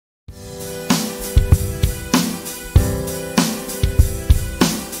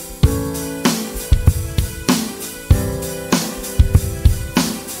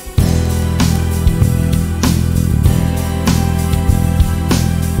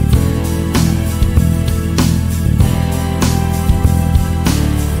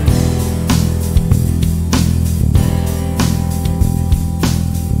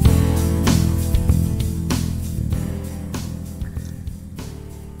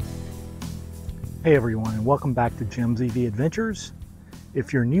Hey everyone, and welcome back to Jim's EV Adventures.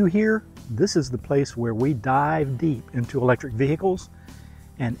 If you're new here, this is the place where we dive deep into electric vehicles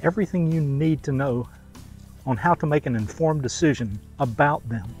and everything you need to know on how to make an informed decision about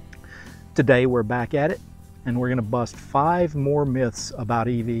them. Today we're back at it, and we're going to bust 5 more myths about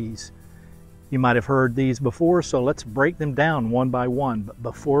EVs. You might have heard these before, so let's break them down one by one. But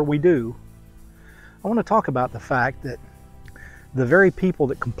before we do, I want to talk about the fact that the very people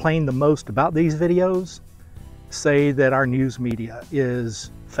that complain the most about these videos say that our news media is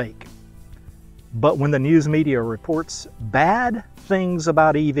fake. But when the news media reports bad things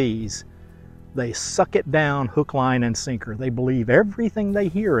about EVs, they suck it down hook, line, and sinker. They believe everything they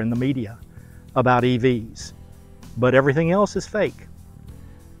hear in the media about EVs, but everything else is fake.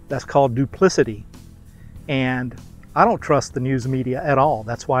 That's called duplicity. And I don't trust the news media at all.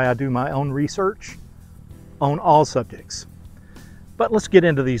 That's why I do my own research on all subjects. But let's get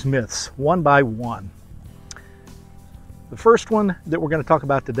into these myths one by one. The first one that we're going to talk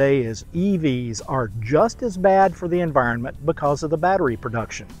about today is EVs are just as bad for the environment because of the battery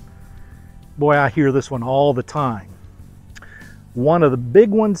production. Boy, I hear this one all the time. One of the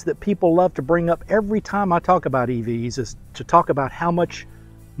big ones that people love to bring up every time I talk about EVs is to talk about how much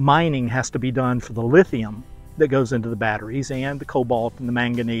mining has to be done for the lithium that goes into the batteries and the cobalt and the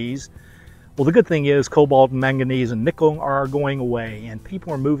manganese. Well, the good thing is cobalt and manganese and nickel are going away, and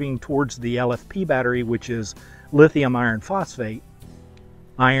people are moving towards the LFP battery, which is lithium iron phosphate.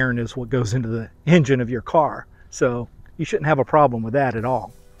 Iron is what goes into the engine of your car, so you shouldn't have a problem with that at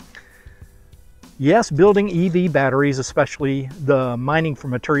all. Yes, building EV batteries, especially the mining for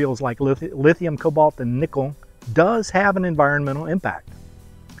materials like lithium, cobalt, and nickel, does have an environmental impact.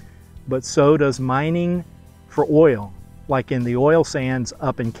 But so does mining for oil, like in the oil sands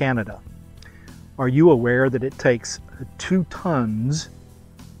up in Canada. Are you aware that it takes 2 tons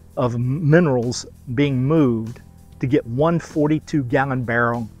of minerals being moved to get one 42-gallon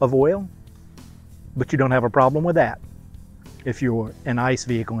barrel of oil? But you don't have a problem with that if you're an ICE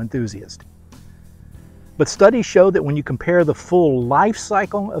vehicle enthusiast. But studies show that when you compare the full life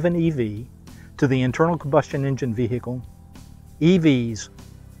cycle of an EV to the internal combustion engine vehicle, EVs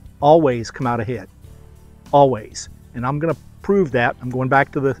always come out ahead. Always. And I'm going to prove that. I'm going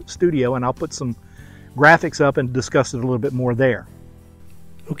back to the studio and I'll put some graphics up and discuss it a little bit more there.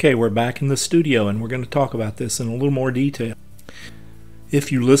 Okay, we're back in the studio and we're going to talk about this in a little more detail.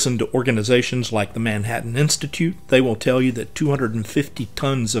 If you listen to organizations like the Manhattan Institute, they will tell you that 250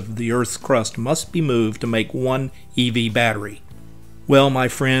 tons of the Earth's crust must be moved to make one EV battery. Well, my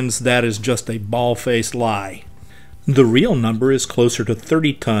friends, that is just a bald-faced lie. The real number is closer to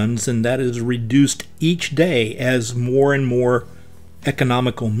 30 tons, and that is reduced each day as more and more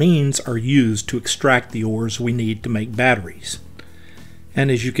economical means are used to extract the ores we need to make batteries.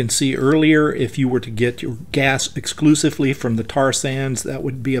 And as you can see earlier, if you were to get your gas exclusively from the tar sands, that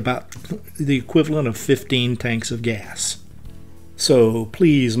would be about the equivalent of 15 tanks of gas. So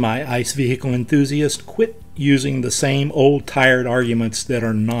please, my ICE vehicle enthusiast, quit using the same old tired arguments that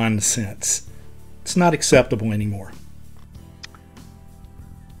are nonsense. It's not acceptable anymore.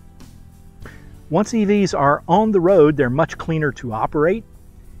 Once EVs are on the road, they're much cleaner to operate,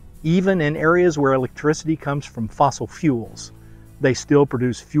 even in areas where electricity comes from fossil fuels. They still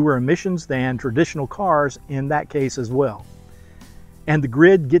produce fewer emissions than traditional cars in that case as well. And the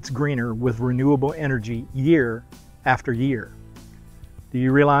grid gets greener with renewable energy year after year. Do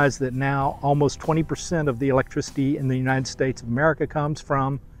you realize that now almost 20% of the electricity in the United States of America comes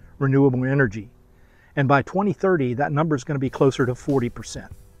from renewable energy? And by 2030, that number is going to be closer to 40%.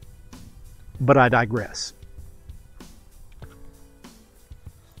 But I digress.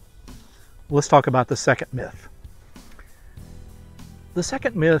 Let's talk about the second myth. The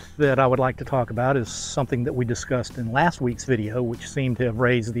second myth that I would like to talk about is something that we discussed in last week's video, which seemed to have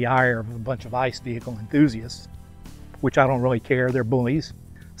raised the ire of a bunch of ICE vehicle enthusiasts, which I don't really care, they're bullies.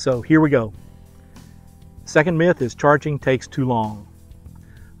 So here we go. Second myth is charging takes too long.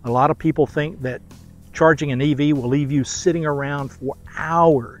 A lot of people think that charging an EV will leave you sitting around for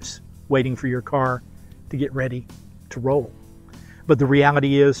hours waiting for your car to get ready to roll. But the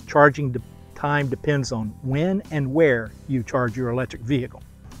reality is charging time depends on when and where you charge your electric vehicle.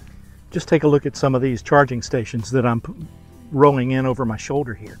 Just take a look at some of these charging stations that I'm rolling in over my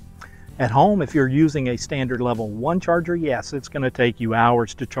shoulder here. At home, if you're using a standard level 1 charger, yes, it's going to take you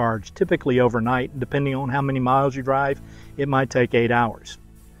hours to charge, typically overnight. Depending on how many miles you drive, it might take 8 hours.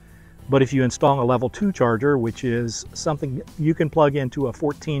 But if you install a level 2 charger, which is something you can plug into a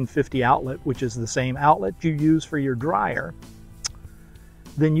 1450 outlet, which is the same outlet you use for your dryer,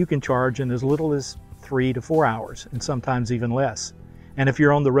 then you can charge in as little as 3 to 4 hours, and sometimes even less. And if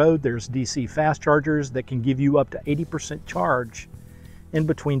you're on the road, there's DC fast chargers that can give you up to 80% charge in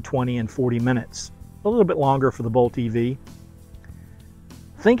between 20 and 40 minutes. A little bit longer for the Bolt EV.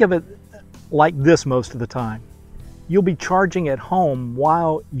 Think of it like this most of the time. You'll be charging at home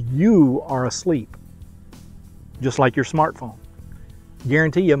while you are asleep, just like your smartphone.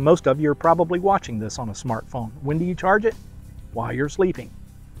 Guarantee you, most of you are probably watching this on a smartphone. When do you charge it? While you're sleeping.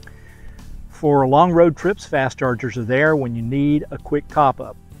 For long road trips, fast chargers are there when you need a quick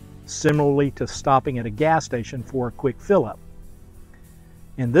top-up, similarly to stopping at a gas station for a quick fill-up.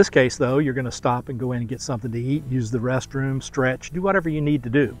 In this case, though, you're going to stop and go in and get something to eat, use the restroom, stretch, do whatever you need to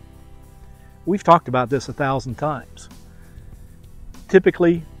do. We've talked about this 1,000 times.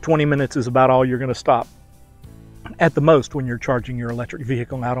 Typically, 20 minutes is about all you're going to stop at the most when you're charging your electric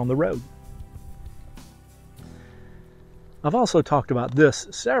vehicle out on the road. I've also talked about this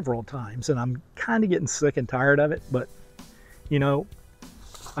several times, and I'm kind of getting sick and tired of it, but you know,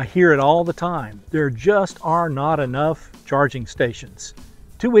 I hear it all the time. There just are not enough charging stations.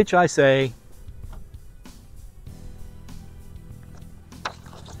 To which I say,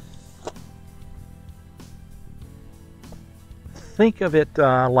 think of it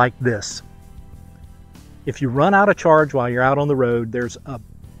like this. If you run out of charge while you're out on the road, there's a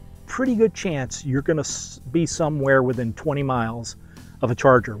pretty good chance you're going to be somewhere within 20 miles of a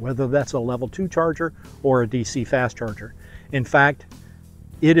charger, whether that's a level 2 charger or a DC fast charger. In fact,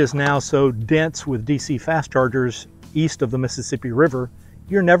 it is now so dense with DC fast chargers east of the Mississippi River,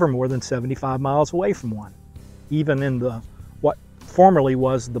 you're never more than 75 miles away from one, even in the what formerly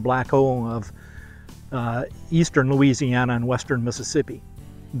was the black hole of eastern Louisiana and western Mississippi.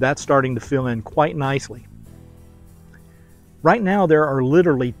 That's starting to fill in quite nicely. Right now, there are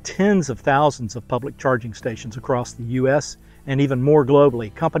literally tens of thousands of public charging stations across the U.S. and even more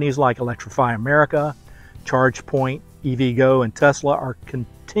globally. Companies like Electrify America, ChargePoint, EVgo, and Tesla are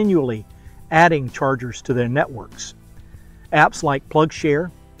continually adding chargers to their networks. Apps like PlugShare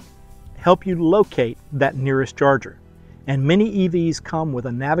help you locate that nearest charger. And many EVs come with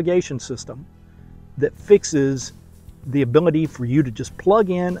a navigation system that fixes the ability for you to just plug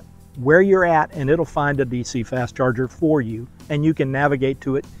in where you're at and it'll find a DC fast charger for you, and you can navigate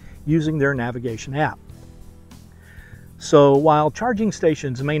to it using their navigation app. So while charging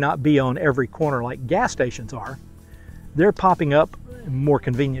stations may not be on every corner like gas stations are, they're popping up in more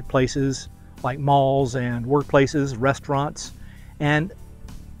convenient places like malls and workplaces, restaurants, and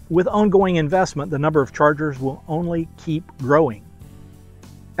with ongoing investment, the number of chargers will only keep growing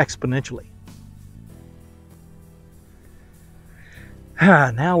exponentially.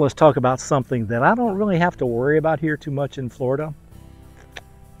 Now let's talk about something that I don't really have to worry about here too much in Florida.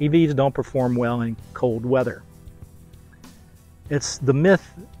 EVs don't perform well in cold weather. It's the myth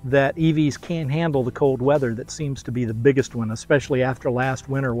that EVs can't handle the cold weather that seems to be the biggest one, especially after last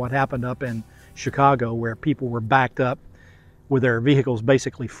winter, what happened up in Chicago, where people were backed up with their vehicles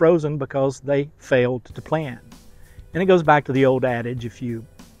basically frozen because they failed to plan. And it goes back to the old adage, if you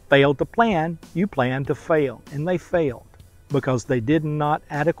failed to plan, you plan to fail. And they failed because they did not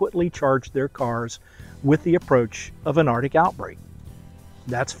adequately charge their cars with the approach of an Arctic outbreak.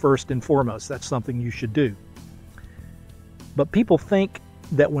 That's first and foremost. That's something you should do. But people think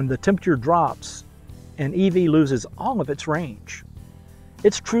that when the temperature drops, an EV loses all of its range.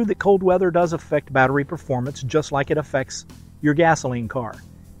 It's true that cold weather does affect battery performance just like it affects your gasoline car.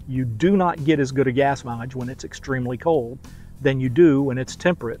 You do not get as good a gas mileage when it's extremely cold than you do when it's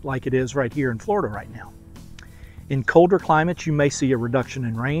temperate, like it is right here in Florida right now. In colder climates, you may see a reduction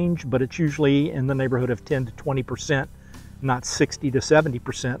in range, but it's usually in the neighborhood of 10 to 20%, not 60 to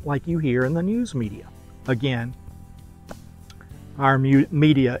 70% like you hear in the news media. Again, our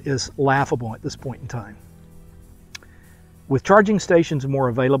media is laughable at this point in time. With charging stations more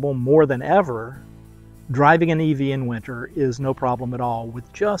available more than ever, driving an EV in winter is no problem at all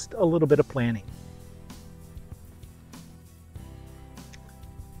with just a little bit of planning.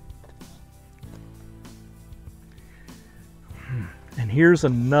 And here's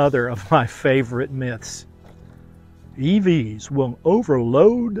another of my favorite myths. EVs will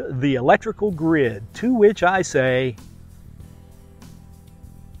overload the electrical grid, to which I say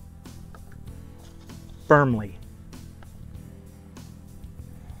firmly.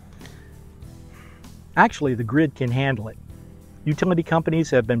 Actually, the grid can handle it. Utility companies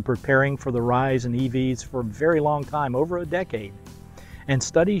have been preparing for the rise in EVs for a very long time, over a decade. And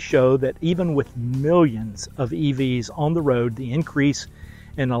studies show that even with millions of EVs on the road, the increase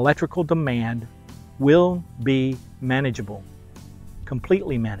in electrical demand will be manageable,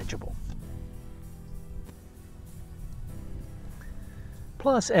 completely manageable.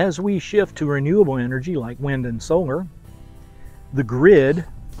 Plus, as we shift to renewable energy like wind and solar, the grid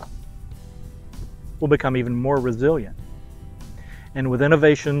will become even more resilient. And with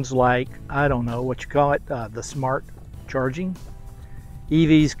innovations like, I don't know what you call it, the smart charging,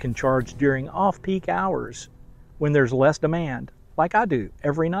 EVs can charge during off-peak hours when there's less demand, like I do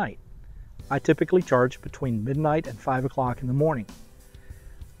every night. I typically charge between midnight and 5 o'clock in the morning.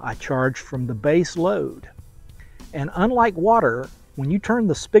 I charge from the base load. And unlike water, when you turn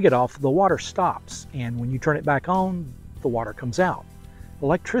the spigot off, the water stops. And when you turn it back on, the water comes out.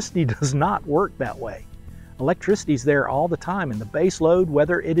 Electricity does not work that way. Electricity is there all the time, and the base load,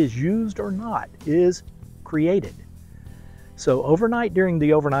 whether it is used or not, is created. So overnight, during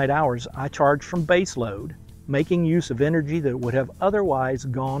the overnight hours, I charge from base load, making use of energy that would have otherwise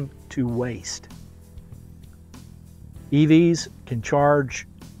gone to waste. EVs can charge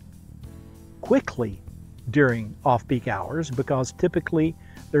quickly during off-peak hours because typically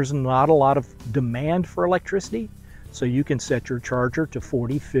there's not a lot of demand for electricity, so you can set your charger to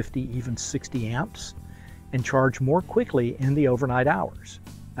 40, 50, even 60 amps and charge more quickly in the overnight hours.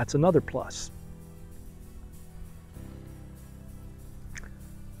 That's another plus.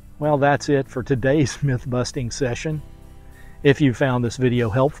 Well, that's it for today's myth-busting session. If you found this video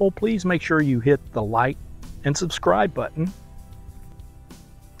helpful, please make sure you hit the like and subscribe button.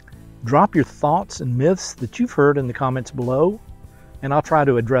 Drop your thoughts and myths that you've heard in the comments below, and I'll try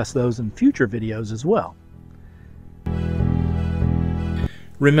to address those in future videos as well.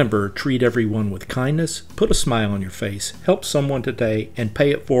 Remember, treat everyone with kindness, put a smile on your face, help someone today, and pay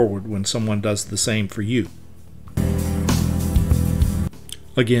it forward when someone does the same for you.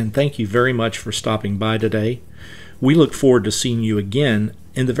 Again, thank you very much for stopping by today. We look forward to seeing you again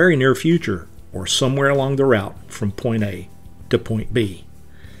in the very near future, or somewhere along the route from point A to point B.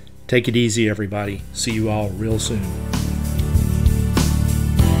 Take it easy, everybody. See you all real soon.